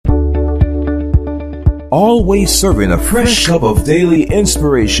always serving a fresh cup of daily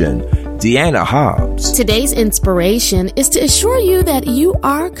inspiration. Deanna Hobbs. Today's inspiration is to assure you that you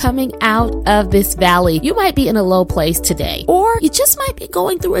are coming out of this valley. You might be in a low place today, or you just might be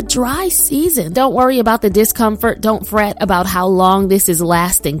going through a dry season. Don't worry about the discomfort. Don't fret about how long this is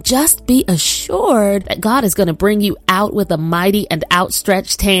lasting. Just be assured that God is going to bring you out with a mighty and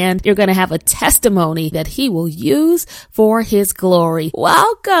outstretched hand. You're going to have a testimony that He will use for His glory.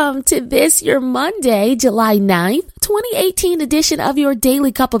 Welcome to this, your Monday, July 9th, 2018 edition of your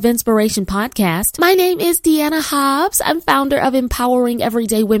Daily Cup of Inspiration podcast. My name is Deanna Hobbs. I'm founder of Empowering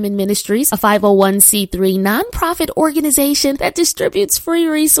Everyday Women Ministries, a 501c3 nonprofit organization that distributes free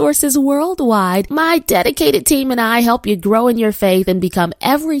resources worldwide. My dedicated team and I help you grow in your faith and become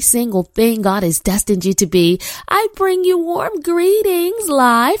every single thing God has destined you to be. I bring you warm greetings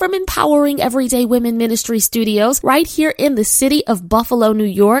live from Empowering Everyday Women Ministry Studios right here in the city of Buffalo, New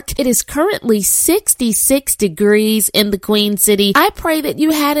York. It is currently 66 degrees in the Queen City. I pray that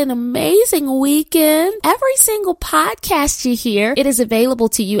you had an amazing weekend. Every single podcast you hear, it is available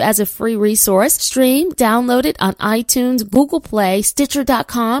to you as a free resource. Stream, download it on iTunes, Google Play,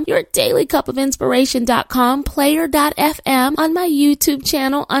 Stitcher.com, your dailycupofinspiration.com, player.fm, on my YouTube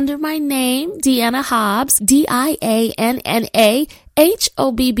channel under my name, Deanna Hobbs, Dianna Hobbs.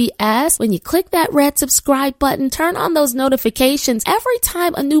 When you click that red subscribe button, turn on those notifications. Every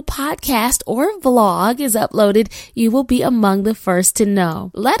time a new podcast or vlog is uploaded, you will be among the first to know.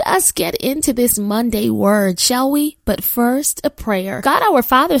 Let us get into this Monday word, shall we? But first, a prayer. God, our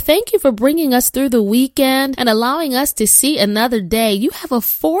Father, thank you for bringing us through the weekend and allowing us to see another day. You have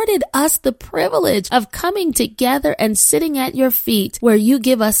afforded us the privilege of coming together and sitting at your feet where you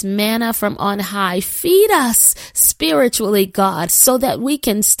give us manna from on high. Feed us spiritually, God, so that we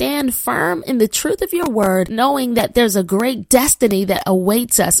can stand firm in the truth of your word, knowing that there's a great destiny that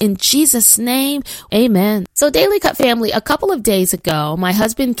awaits us. In Jesus' name, amen. So Daily Cup family, a couple of days ago, my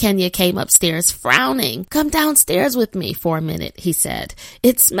husband Kenya came upstairs frowning. Come downstairs with me for a minute, he said.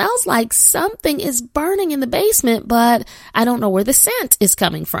 It smells like something is burning in the basement, but I don't know where the scent is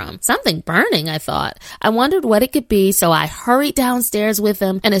coming from. Something burning, I thought. I wondered what it could be, so I hurried downstairs with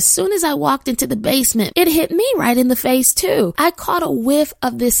him, and as soon as I walked into the basement, it hit me right in the face too. I caught a whiff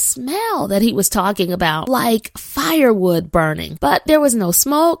of this smell that he was talking about, like firewood burning. But there was no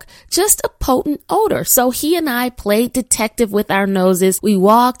smoke, just a potent odor. So he and I played detective with our noses. We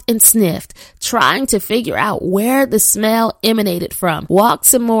walked and sniffed, trying to figure out where the smell emanated from. Walk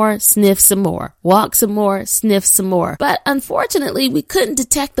some more, sniff some more. Walk some more, sniff some more. But unfortunately, we couldn't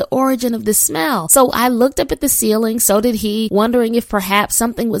detect the origin of the smell. So I looked up at the ceiling, so did he, wondering if perhaps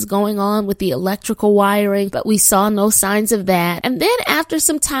something was going on with the electrical wiring, but we saw no signs of that. And then after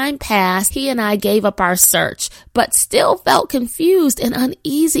some time passed, he and I gave up our search, but still felt confused and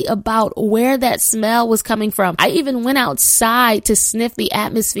uneasy about where that smell was coming from. I even went outside to sniff the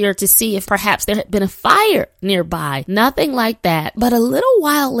atmosphere to see if perhaps there had been a fire nearby. Nothing like that. But a little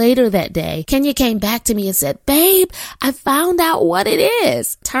while later that day, Kenya came back to me and said, "Babe, I found out what it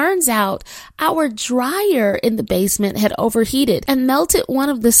is." Turns out our dryer in the basement had overheated and melted one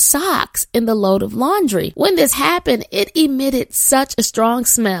of the socks in the load of laundry. When this happened, it emitted such a strong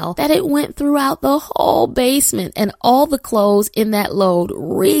smell that it went throughout the whole basement, and all the clothes in that load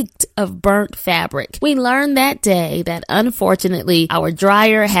reeked of burnt fabric. We learned that day that unfortunately our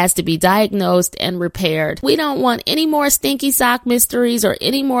dryer has to be diagnosed and repaired. We don't want any more stinky sock mysteries or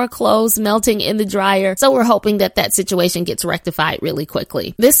any more clothes melting in the dryer, so we're hoping that that situation gets rectified really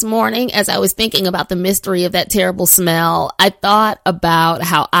quickly. This morning, as I was thinking about the mystery of that terrible smell, I thought about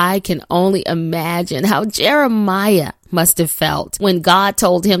how I can only imagine how Jeremiah must have felt when God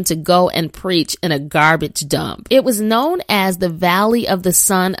told him to go and preach in a garbage dump. It was known as the Valley of the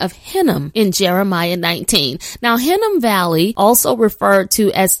Son of Hinnom in Jeremiah 19. Now, Hinnom Valley, also referred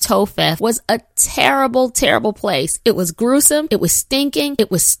to as Topheth, was a terrible, terrible place. It was gruesome. It was stinking. It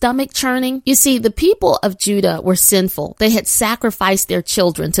was stomach churning. You see, the people of Judah were sinful. They had sacrificed their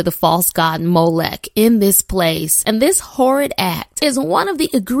children to the false god Molech in this place. And this horrid act is one of the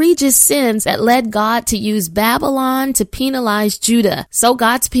egregious sins that led God to use Babylon to penalize Judah. So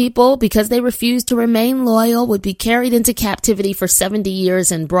God's people, because they refused to remain loyal, would be carried into captivity for 70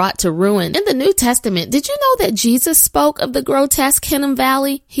 years and brought to ruin. In the New Testament, did you know that Jesus spoke of the grotesque Hinnom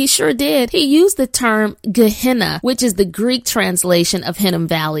Valley? He sure did. He used the term Gehenna, which is the Greek translation of Hinnom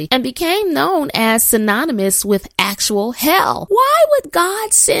Valley, and became known as synonymous with actual hell. Why would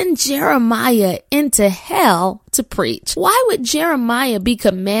God send Jeremiah into hell to preach? Why would Jeremiah be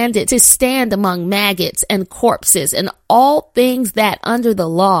commanded to stand among maggots and corpses and all things that under the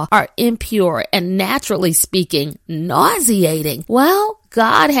law are impure and, naturally speaking, nauseating? Well,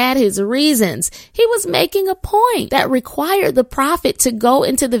 God had his reasons. He was making a point that required the prophet to go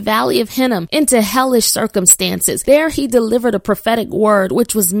into the valley of Hinnom, into hellish circumstances. There he delivered a prophetic word,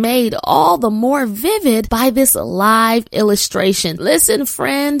 which was made all the more vivid by this live illustration. Listen,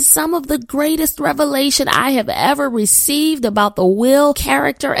 friend, some of the greatest revelation I have ever received about the will,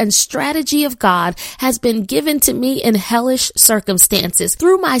 character, and strategy of God has been given to me in hellish circumstances.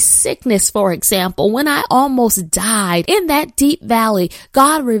 Through my sickness, for example, when I almost died in that deep valley,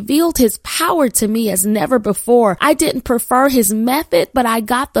 God revealed his power to me as never before. I didn't prefer his method, but I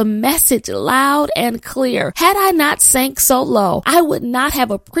got the message loud and clear. Had I not sank so low, I would not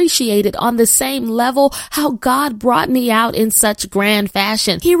have appreciated on the same level how God brought me out in such grand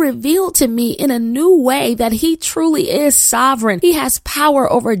fashion. He revealed to me in a new way that he truly is sovereign. He has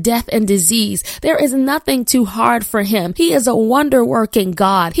power over death and disease. There is nothing too hard for him. He is a wonder-working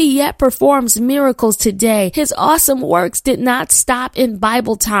God. He yet performs miracles today. His awesome works did not stop in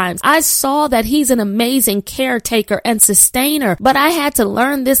Bible times. I saw that he's an amazing caretaker and sustainer, but I had to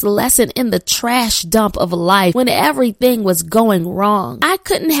learn this lesson in the trash dump of life when everything was going wrong. I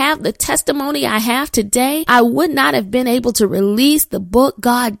couldn't have the testimony I have today. I would not have been able to release the book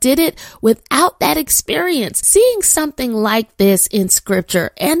God Did It without that experience. Seeing something like this in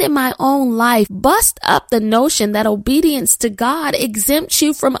scripture and in my own life bust up the notion that obedience to God exempts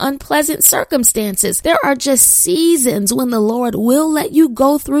you from unpleasant circumstances. There are just seasons when the Lord will let you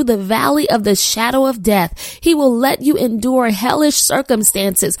go through the valley of the shadow of death. He will let you endure hellish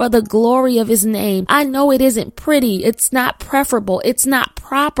circumstances for the glory of his name. I know it isn't pretty. It's not preferable. It's not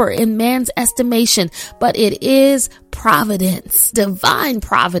proper in man's estimation, but it is providence, divine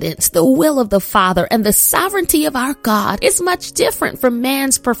providence. The will of the Father and the sovereignty of our God is much different from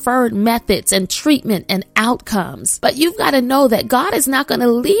man's preferred methods and treatment and outcomes. But you've got to know that God is not going to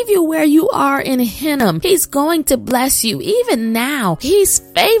leave you where you are in Hinnom. He's going to bless you even now. He's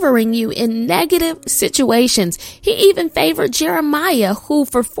favoring you in negative situations. He even favored Jeremiah, who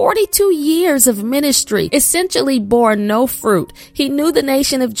for 42 years of ministry essentially bore no fruit. He knew the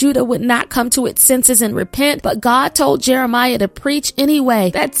nation of Judah would not come to its senses and repent, but God told Jeremiah to preach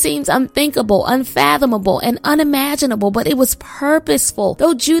anyway. That seems unthinkable, unfathomable, and unimaginable, but it was purposeful.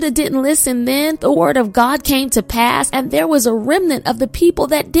 Though Judah didn't listen then, the word of God came to pass, and there was a remnant of the people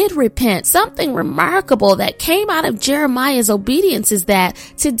that did repent. Something remarkable that came out of Jeremiah's obedience is that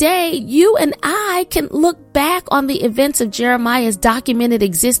today you and I can look back on the events of Jeremiah's documented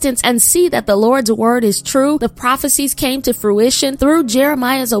existence and see that the Lord's word is true. The prophecies came to fruition through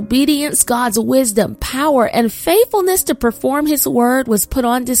Jeremiah's obedience. God's wisdom, power, and faithfulness to perform his word was put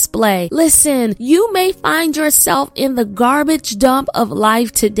on display. Listen, you may find yourself in the garbage dump of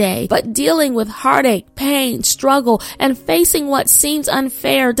life today, but dealing with heartache, pain, struggle, and facing what seems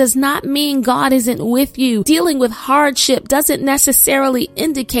unfair does not mean God isn't with you. Dealing with hardship doesn't necessarily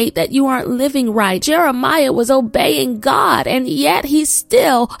indicate that you aren't living right. Jeremiah was obeying God, and yet he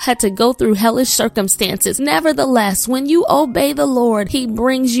still had to go through hellish circumstances. Nevertheless, when you obey the Lord, he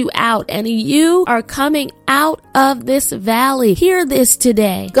brings you out, and you are coming out of this valley. Hear this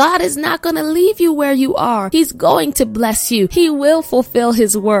today. God is not going to leave you where you are. He's going to bless you. He will fulfill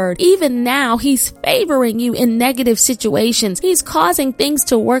his word. Even now, he's favoring you in negative situations. He's causing things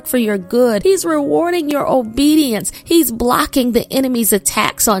to work for your good. He's rewarding your obedience. He's blocking the enemy's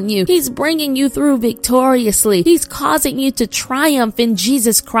attacks on you. He's bringing you through victoriously. He's causing you to triumph in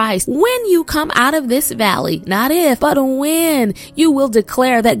Jesus Christ. When you come out of this valley, not if, but when, you will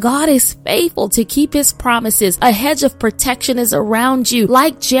declare that God is faithful to keep his promises. A hedge of protection is around you.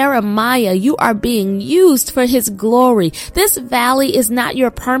 Like Jeremiah, you are being used for his glory. This valley is not your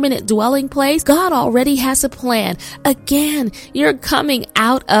permanent dwelling place. God already has a plan. Again, you're coming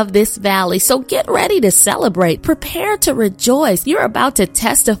out of this valley. So get ready to celebrate. Prepare to rejoice. You're about to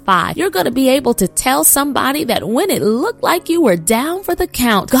testify. You're going to be able to tell somebody that when it looked like you were down for the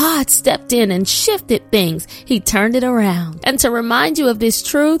count, God stepped in and shifted things. He turned it around. And to remind you of this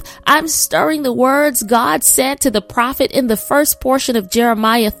truth, I'm stirring the words God said to the prophet in the first portion of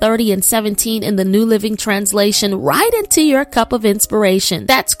Jeremiah 30:17 in the New Living Translation right into your cup of inspiration.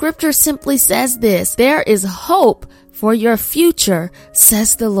 That scripture simply says this: there is hope for your future,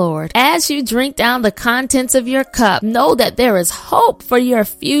 says the Lord. As you drink down the contents of your cup, know that there is hope for your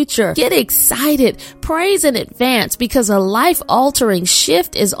future. Get excited. Praise in advance because a life-altering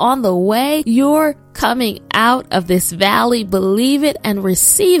shift is on the way. You're coming out of this valley. Believe it and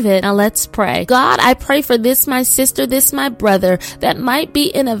receive it. Now let's pray. God, I pray for this, my sister, this, my brother, that might be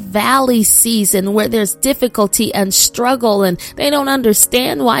in a valley season where there's difficulty and struggle and they don't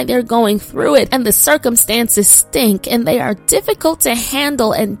understand why they're going through it and the circumstances stink and they are difficult to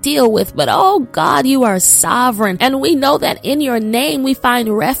handle and deal with. But oh God, you are sovereign and we know that in your name we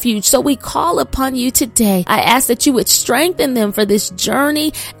find refuge. So we call upon you today. I ask that you would strengthen them for this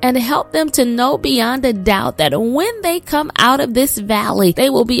journey and help them to know beyond a doubt that when they come out of this valley, they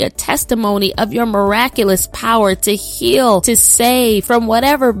will be a testimony of your miraculous power to heal, to save from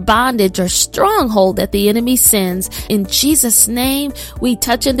whatever bondage or stronghold that the enemy sends. In Jesus' name, we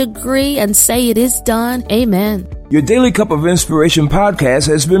touch and agree and say it is done. Amen. Your Daily Cup of Inspiration podcast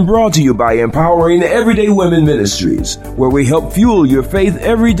has been brought to you by Empowering Everyday Women Ministries, where we help fuel your faith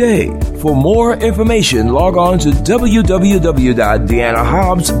every day. For more information, log on to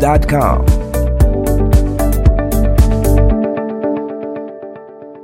www.deannahobbs.com.